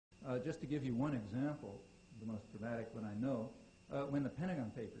Just to give you one example, the most dramatic one I know, when the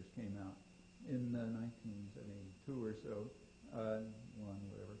Pentagon Papers came out in 1972 or so,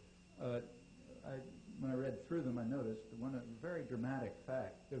 when I read through them, I noticed one very dramatic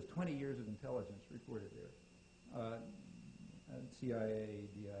fact. There was 20 years of intelligence reported there, CIA,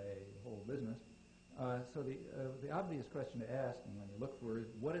 DIA, the whole business. So the obvious question to ask, and when you look for it, is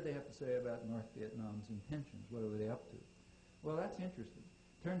what did they have to say about North Vietnam's intentions? What were they up to? Well, that's interesting.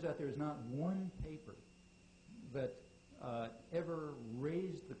 Turns out there is not one paper that ever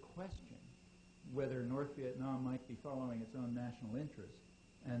raised the question whether North Vietnam might be following its own national interests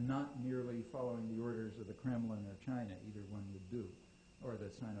and not merely following the orders of the Kremlin or China. Either one would do, or the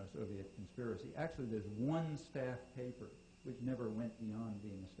Sino-Soviet conspiracy. Actually, there's one staff paper which never went beyond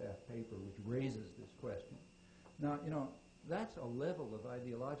being a staff paper, which raises this question. Now, you know, that's a level of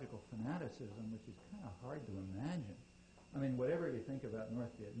ideological fanaticism which is kind of hard to imagine. I mean, whatever you think about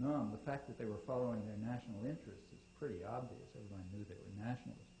North Vietnam, the fact that they were following their national interests is pretty obvious. Everyone knew they were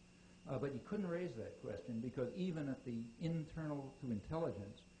nationalists. But you couldn't raise that question because even at the internal to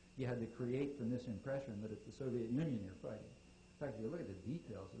intelligence, you had to create the misimpression that it's the Soviet Union you're fighting. In fact, if you look at the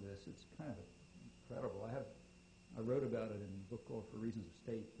details of this, it's kind of incredible. I wrote about it in a book called For Reasons of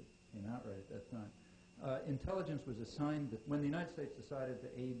State that came out right at that time. Intelligence was assigned, when the United States decided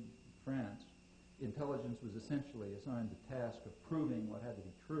to aid France, intelligence was essentially assigned the task of proving what had to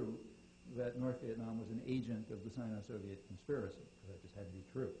be true, that North Vietnam was an agent of the Sino-Soviet conspiracy, because that just had to be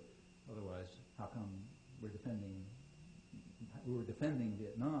true. Otherwise, how come we're defending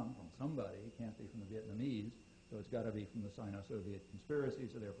Vietnam from somebody? It can't be from the Vietnamese, so it's got to be from the Sino-Soviet conspiracy,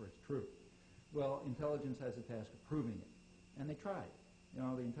 so therefore it's true. Well, intelligence has a task of proving it, and they tried. You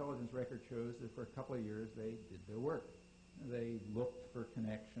know, the intelligence record shows that for a couple of years they did their work. They looked for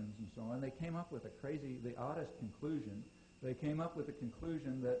connections and so on. They came up with the oddest conclusion. They came up with the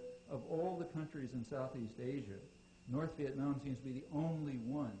conclusion that of all the countries in Southeast Asia, North Vietnam seems to be the only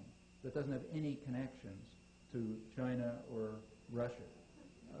one that doesn't have any connections to China or Russia,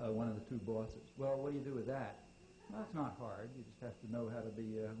 one of the two bosses. Well, what do you do with that? Well, it's not hard. You just have to know how to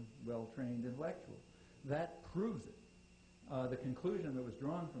be a well-trained intellectual. That proves it. The conclusion that was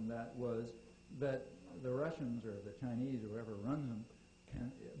drawn from that was that the Russians or the Chinese or whoever runs them,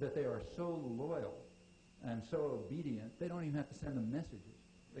 that they are so loyal and so obedient, they don't even have to send them messages.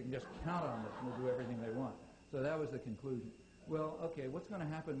 They can just count on them and they'll do everything they want. So that was the conclusion. Well, okay, what's going to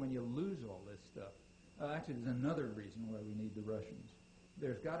happen when you lose all this stuff? Actually, there's another reason why we need the Russians.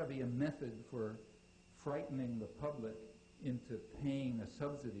 There's got to be a method for frightening the public into paying a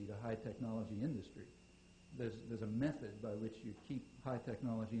subsidy to high technology industry. There's a method by which you keep high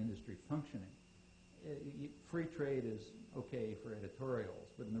technology industry functioning. Free trade is okay for editorials,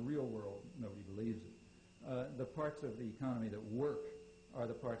 but in the real world, nobody believes it. The parts of the economy that work are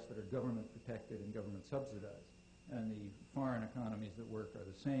the parts that are government protected and government subsidized. And the foreign economies that work are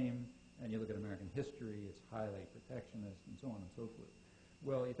the same. And you look at American history, it's highly protectionist and so on and so forth.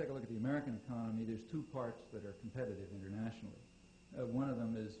 Well, you take a look at the American economy, there's two parts that are competitive internationally. One of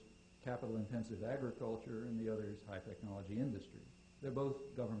them is capital-intensive agriculture, and the other is high-technology industry. They're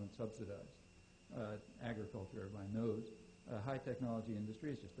both government subsidized. Agriculture, everybody knows. High-technology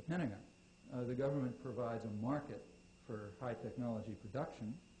industry is just the Pentagon. The government provides a market for high-technology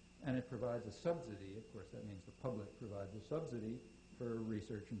production, and it provides a subsidy. Of course, that means the public provides a subsidy for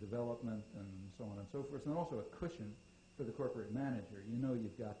research and development and so on and so forth, and also a cushion for the corporate manager. You know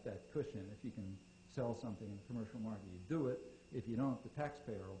you've got that cushion. If you can sell something in the commercial market, you do it. If you don't, the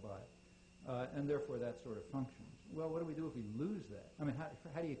taxpayer will buy it. And therefore, that sort of functions. Well, what do we do if we lose that? I mean,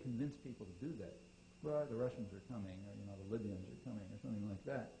 how do you convince people to do that? Well, the Russians are coming, or, you know, the Libyans are coming, or something like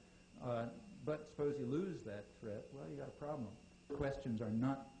that. But suppose you lose that threat, well, you got a problem. Questions are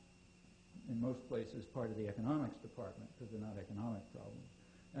not, in most places, part of the economics department, because they're not economic problems.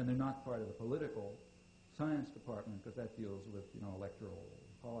 And they're not part of the political science department, because that deals with, you know, electoral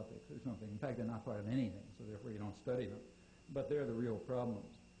politics or something. In fact, they're not part of anything, so therefore you don't study them. But they're the real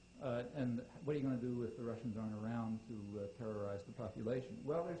problems. And what are you going to do if the Russians aren't around to terrorize the population?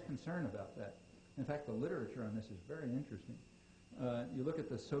 Well, there's concern about that. In fact, the literature on this is very interesting. You look at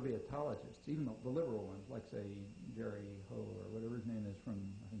the Sovietologists, even the liberal ones, like, say, Jerry Ho or whatever his name is from,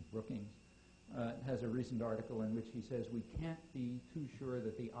 I think, Brookings, has a recent article in which he says, we can't be too sure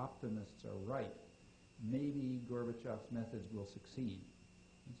that the optimists are right. Maybe Gorbachev's methods will succeed.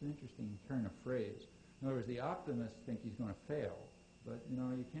 It's an interesting turn of phrase. In other words, the optimists think he's going to fail, but, you know,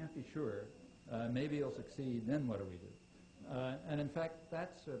 you can't be sure. Maybe he'll succeed, then what do we do? And in fact,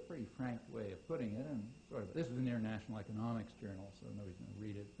 that's a pretty frank way of putting it. And sort of, this is an international economics journal, so nobody's going to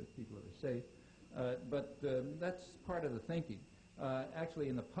read it, but people are safe. But that's part of the thinking. Actually,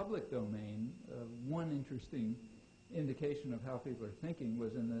 in the public domain, one interesting indication of how people are thinking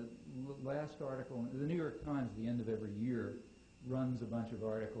was in the last article. The New York Times, at the end of every year, runs a bunch of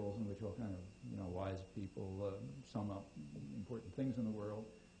articles in which all kind of wise people sum up important things in the world.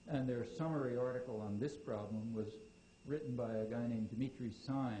 And their summary article on this problem was written by a guy named Dimitri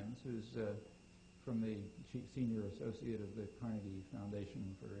Symes, who's from the senior associate of the Carnegie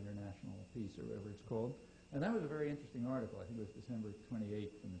Foundation for International Peace, or whatever it's called. And that was a very interesting article. I think it was December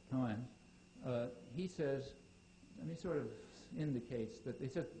 28th in the Times. He says, and he sort of indicates that he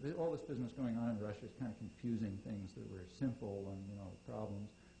said that all this business going on in Russia is kind of confusing things that were simple and problems,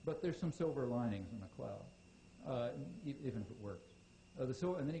 but there's some silver linings in the cloud, even if it works.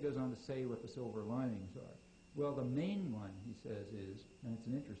 And then he goes on to say what the silver linings are. Well, the main one, he says, is, and it's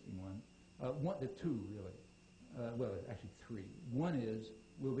an interesting one, the two really, well, actually three. One is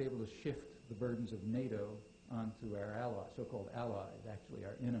we'll be able to shift the burdens of NATO onto our allies, so-called allies, actually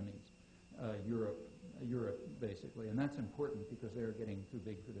our enemies, Europe basically, and that's important because they're getting too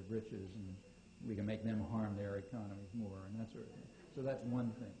big for the britches, and we can make them harm their economies more, and that sort of thing. So that's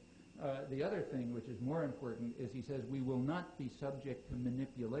one thing. The other thing, which is more important, is he says we will not be subject to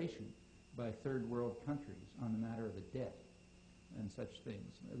manipulation by third world countries on the matter of the debt and such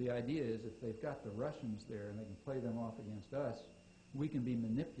things. The idea is if they've got the Russians there and they can play them off against us, we can be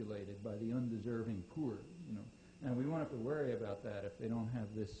manipulated by the undeserving poor, and we won't have to worry about that if they don't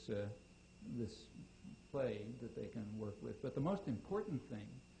have this play that they can work with. But the most important thing,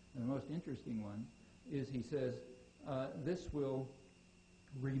 and the most interesting one, is he says this will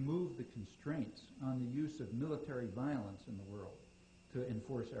remove the constraints on the use of military violence in the world to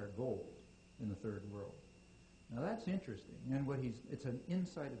enforce our goals in the third world. Now that's interesting, and it's an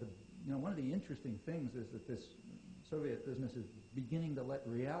insight of the, one of the interesting things is that this Soviet business is beginning to let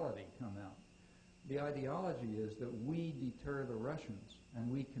reality come out. The ideology is that we deter the Russians and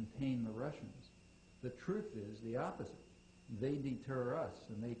we contain the Russians. The truth is the opposite. They deter us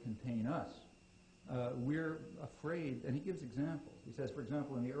and they contain us. We're afraid, and he gives examples. He says, for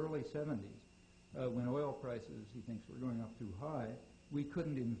example, in the early 70s, when oil prices, he thinks, were going up too high, we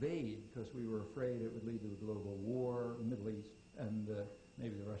couldn't invade because we were afraid it would lead to a global war in the Middle East, and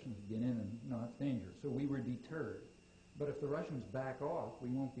maybe the Russians would get in, and it's dangerous. So we were deterred. But if the Russians back off, we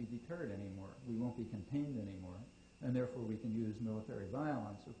won't be deterred anymore. We won't be contained anymore, and therefore we can use military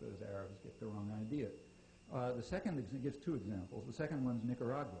violence if those Arabs get the wrong idea. The second, he gives two examples. The second one's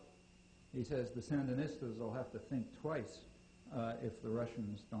Nicaragua. He says the Sandinistas will have to think twice if the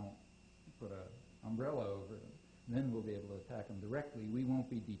Russians don't put an umbrella over them. Then we'll be able to attack them directly. We won't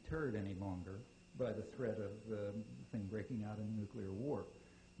be deterred any longer by the threat of the thing breaking out in nuclear war.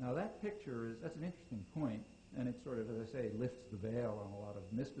 Now that picture that's an interesting point, and it sort of, as I say, lifts the veil on a lot of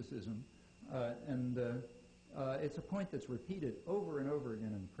mysticism. It's a point that's repeated over and over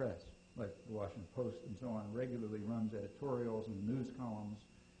again in the press, like the Washington Post and so on regularly runs editorials and news columns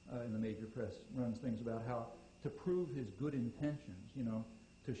in the major press, runs things about how to prove his good intentions,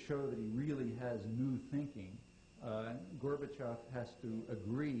 to show that he really has new thinking, Gorbachev has to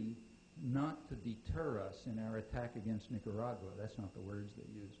agree not to deter us in our attack against Nicaragua. That's not the words they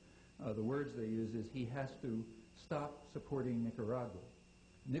use. The words they use is he has to stop supporting Nicaragua.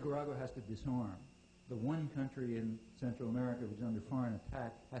 Nicaragua has to disarm. The one country in Central America which is under foreign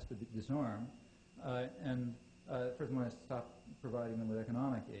attack has to disarm, and first of all has to stop providing them with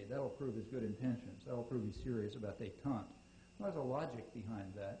economic aid. That will prove his good intentions. That will prove he's serious about détente. There's a logic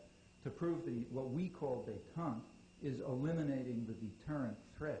behind that. To prove what we call détente is eliminating the deterrent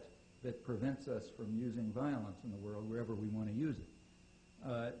threat that prevents us from using violence in the world wherever we want to use it.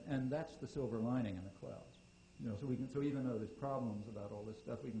 And that's the silver lining in the clouds. So even though there's problems about all this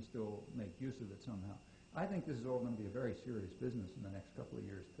stuff, we can still make use of it somehow. I think this is all going to be a very serious business in the next couple of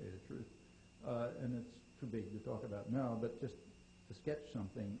years, to tell you the truth. And it's too big to talk about now, but just to sketch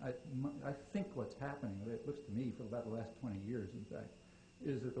something, I think what's happening, it looks to me for about the last 20 years, in fact,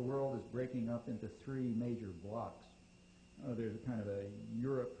 is that the world is breaking up into three major blocks. There's a kind of a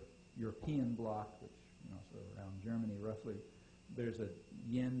European bloc, which, so around Germany roughly. There's a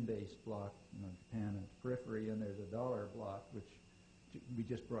yen-based bloc, Japan and its periphery, and there's a dollar bloc, which we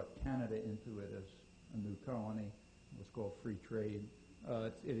just brought Canada into it as a new colony. It was called free trade.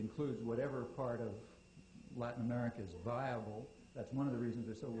 It includes whatever part of Latin America is viable. That's one of the reasons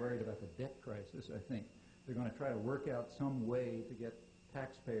they're so worried about the debt crisis, I think. They're going to try to work out some way to get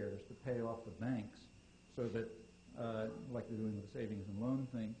taxpayers to pay off the banks so that, like they're doing with the savings and loan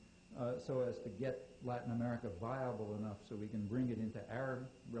thing, so as to get Latin America viable enough so we can bring it into our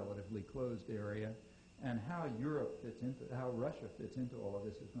relatively closed area. And how Russia fits into all of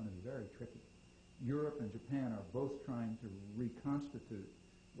this is going to be very tricky. Europe and Japan are both trying to reconstitute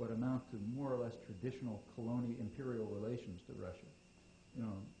what amount to more or less traditional colonial imperial relations to Russia. You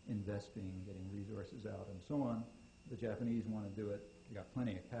know, investing, getting resources out, and so on. The Japanese want to do it. They got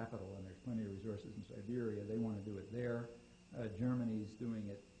plenty of capital, and there's plenty of resources in Siberia. They want to do it there. Germany's doing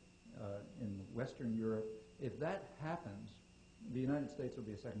it in Western Europe. If that happens, the United States will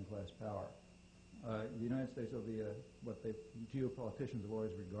be a second-class power. The United States will be what the geopoliticians have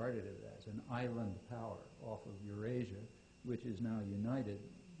always regarded it as, an island power off of Eurasia, which is now united.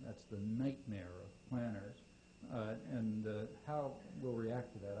 That's the nightmare of planners. And how we'll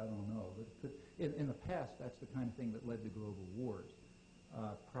react to that, I don't know. But in the past, that's the kind of thing that led to global wars.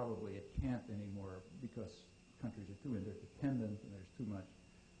 Probably it can't anymore because countries are too interdependent and there's too much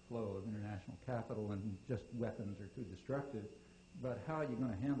flow of international capital and just weapons are too destructive. But how you're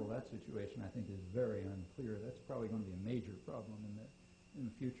going to handle that situation, I think, is very unclear. That's probably going to be a major problem in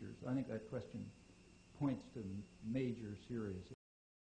the future. So I think that question points to major serious